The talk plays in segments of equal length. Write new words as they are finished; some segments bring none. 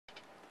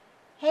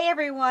Hey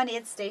everyone,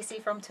 it's Stacy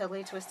from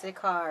Totally Twisted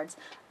Cards.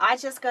 I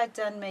just got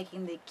done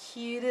making the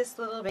cutest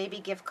little baby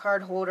gift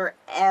card holder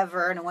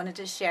ever and I wanted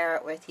to share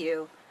it with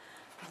you.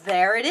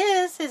 There it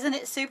is. Isn't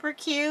it super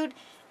cute?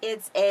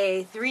 It's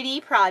a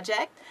 3D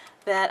project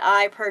that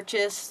I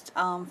purchased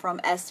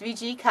from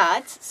SVG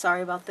Cuts.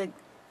 Sorry about the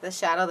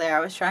shadow there. I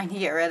was trying to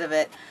get rid of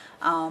it.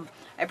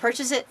 I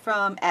purchased it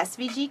from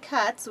SVG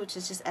Cuts, which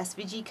is just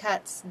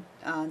svgcuts.com.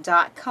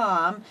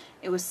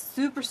 It was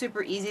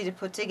super easy to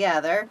put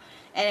together,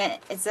 and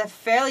it's a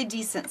fairly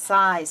decent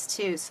size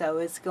too, so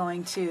it's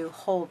going to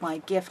hold my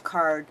gift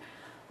card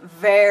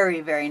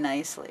very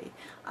nicely.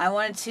 I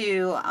wanted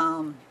to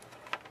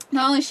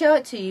not only show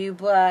it to you,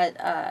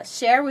 but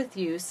share with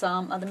you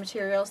some of the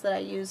materials that I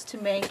used to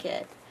make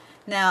it.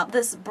 Now,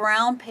 this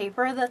brown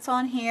paper that's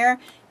on here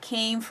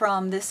came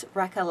from this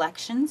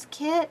Recollections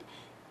kit,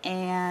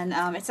 and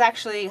it's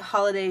actually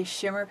holiday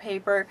shimmer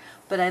paper,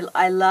 but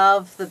I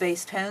love the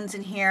base tones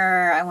in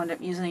here. I wound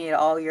up using it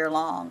all year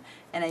long,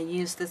 and I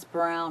used this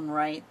brown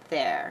right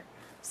there.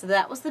 So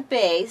that was the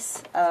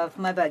base of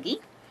my buggy.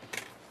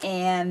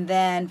 And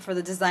then for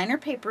the designer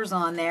papers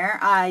on there,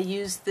 I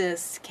used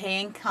this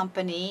K &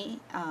 Company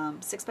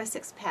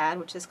 6x6 pad,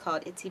 which is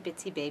called Itsy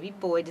Bitsy Baby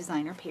Boy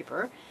designer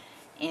paper.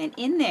 And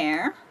in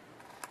there,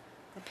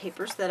 the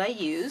papers that I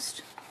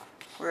used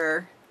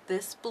were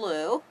this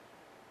blue,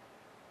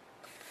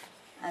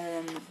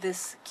 and then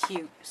this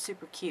cute,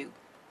 super cute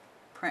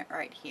print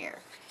right here.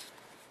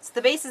 So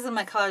the bases of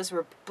my colors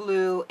were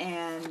blue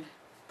and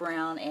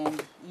brown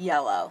and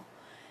yellow.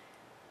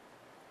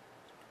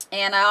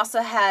 And I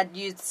also had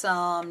used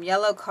some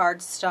yellow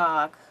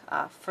cardstock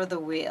for the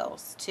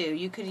wheels too.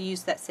 You could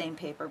use that same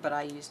paper, but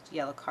I used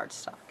yellow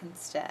cardstock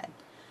instead.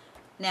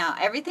 Now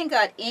everything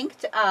got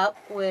inked up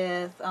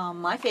with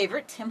my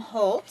favorite Tim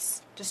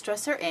Holtz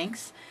Distressor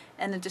inks,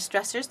 and the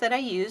distressors that I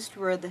used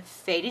were the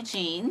Faded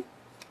Jean,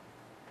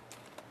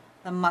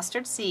 the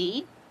Mustard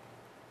Seed,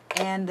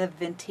 and the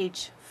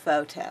Vintage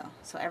Photo.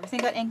 So everything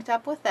got inked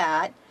up with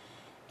that.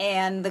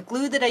 And the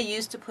glue that I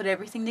used to put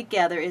everything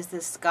together is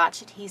this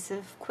Scotch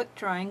adhesive quick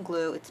drying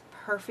glue. It's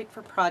perfect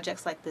for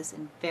projects like this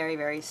and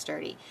very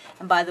sturdy.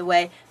 And by the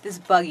way, this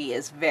buggy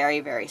is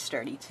very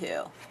sturdy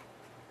too.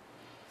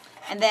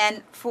 And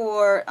then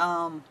for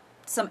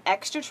some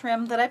extra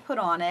trim that I put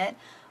on it,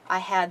 I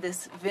had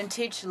this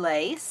vintage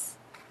lace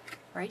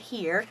right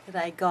here that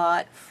I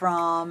got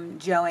from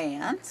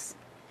Joann's.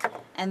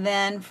 And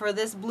then for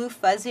this blue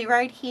fuzzy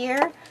right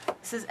here,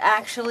 this is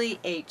actually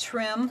a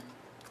trim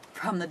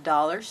from the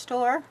dollar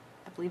store.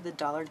 I believe the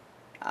Dollar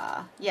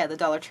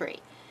Tree.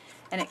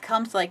 And it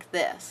comes like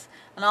this.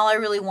 And all I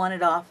really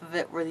wanted off of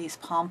it were these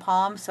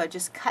pom-poms, so I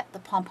just cut the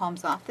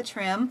pom-poms off the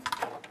trim,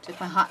 took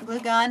my hot glue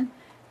gun,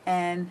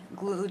 and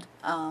glued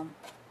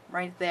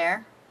right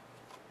there,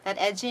 that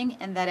edging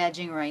and that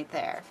edging right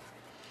there.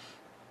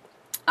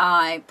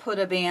 I put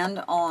a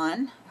band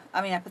on,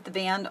 I put the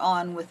band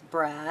on with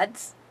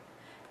brads,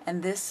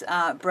 and this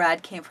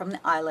brad came from the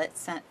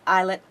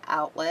eyelet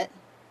outlet.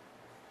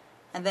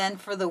 And then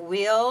for the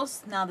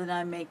wheels, now that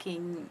I'm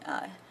making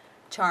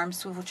charms,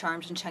 swivel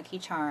charms and chunky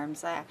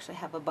charms, I actually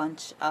have a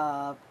bunch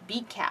of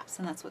bead caps,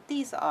 and that's what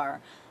these are.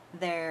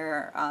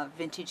 They're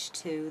vintage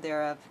too.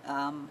 They're of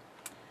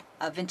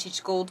a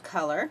vintage gold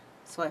color,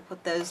 so I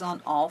put those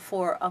on all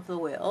 4 of the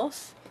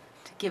wheels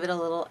to give it a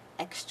little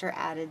extra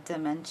added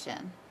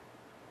dimension.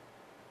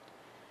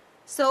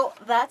 So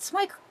that's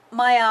my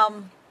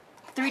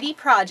 3D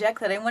project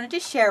that I wanted to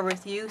share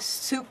with you.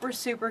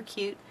 Super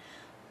cute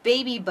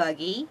baby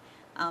buggy.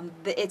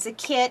 It's a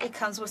kit. It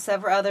comes with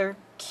several other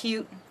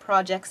cute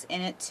projects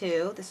in it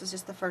too. This was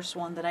just the first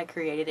one that I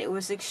created. It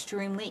was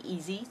extremely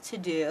easy to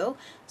do,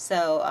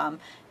 so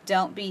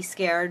don't be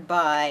scared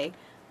by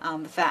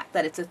the fact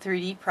that it's a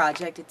 3D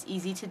project. It's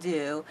easy to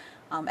do.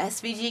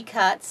 SVG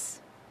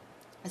Cuts,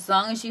 as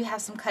long as you have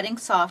some cutting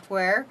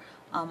software.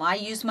 I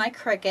use my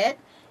Cricut,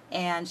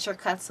 and sure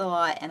cuts a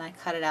lot, and I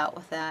cut it out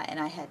with that, and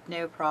I had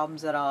no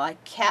problems at all. I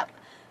kept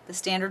the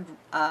standard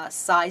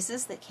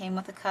sizes that came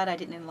with the cut. I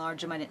didn't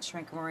enlarge them, I didn't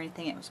shrink them or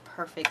anything. It was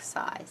perfect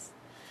size.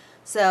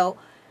 So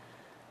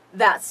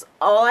that's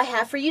all I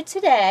have for you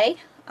today.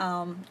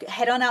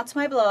 Head on out to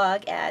my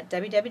blog at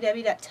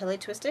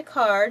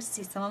www.totallytwistedcards.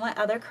 See some of my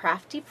other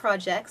crafty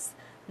projects.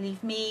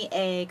 Leave me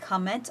a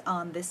comment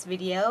on this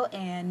video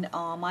and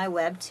on my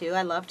web too.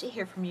 I love to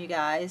hear from you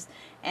guys.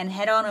 And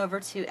head on over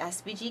to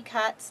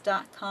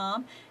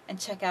svgcuts.com and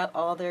check out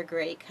all their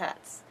great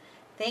cuts.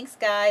 Thanks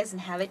guys,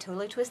 and have a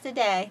totally twisted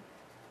day.